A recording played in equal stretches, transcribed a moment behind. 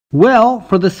Well,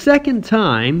 for the second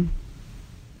time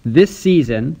this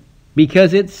season,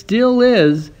 because it still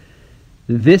is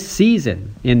this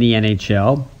season in the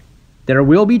NHL, there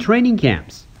will be training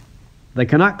camps. The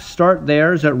Canucks start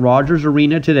theirs at Rogers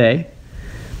Arena today.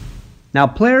 Now,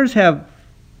 players have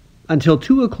until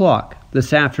 2 o'clock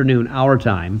this afternoon, our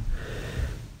time,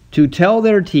 to tell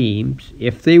their teams,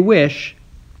 if they wish,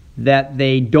 that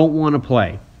they don't want to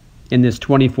play in this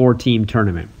 24-team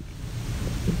tournament.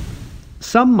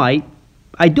 Some might.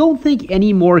 I don't think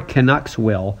any more Canucks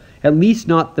will, at least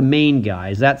not the main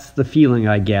guys. That's the feeling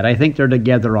I get. I think they're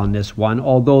together on this one,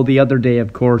 although the other day,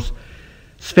 of course,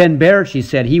 Sven Baertschi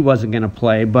said he wasn't going to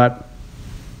play, but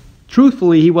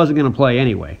truthfully, he wasn't going to play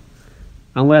anyway,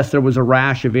 unless there was a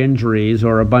rash of injuries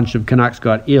or a bunch of Canucks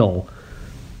got ill.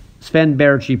 Sven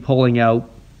Baertschi pulling out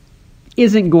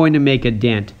isn't going to make a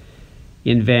dent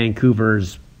in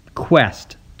Vancouver's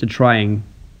quest to try and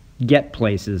get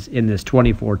places in this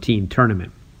 24-team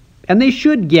tournament. And they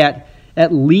should get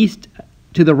at least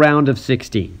to the round of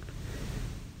 16.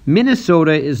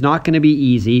 Minnesota is not going to be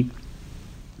easy,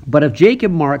 but if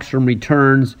Jacob Markstrom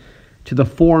returns to the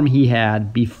form he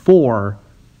had before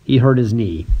he hurt his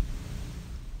knee,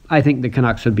 I think the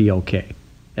Canucks would be okay,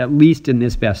 at least in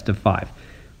this best of 5.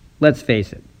 Let's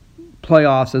face it,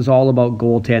 playoffs is all about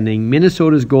goaltending.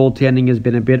 Minnesota's goaltending has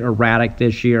been a bit erratic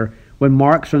this year. When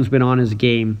Markstrom's been on his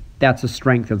game, that's a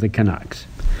strength of the Canucks.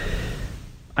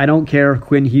 I don't care if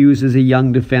Quinn Hughes is a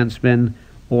young defenseman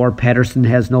or Pettersson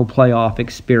has no playoff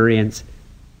experience.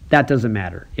 That doesn't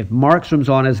matter. If Markstrom's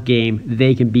on his game,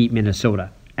 they can beat Minnesota.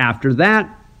 After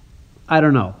that, I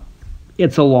don't know.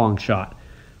 It's a long shot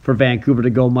for Vancouver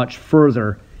to go much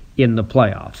further in the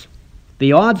playoffs.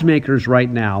 The odds makers right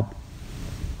now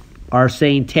are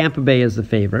saying Tampa Bay is the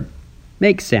favorite.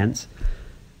 Makes sense.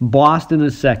 Boston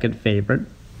is second favorite.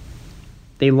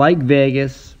 They like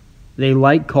Vegas. They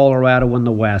like Colorado in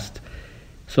the West.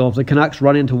 So if the Canucks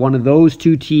run into one of those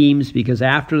two teams, because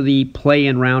after the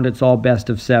play-in round it's all best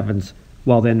of 7s,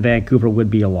 well then Vancouver would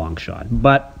be a long shot.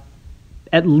 But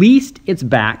at least it's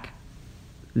back.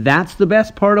 That's the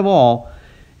best part of all.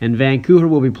 And Vancouver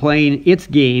will be playing its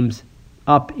games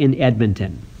up in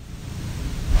Edmonton.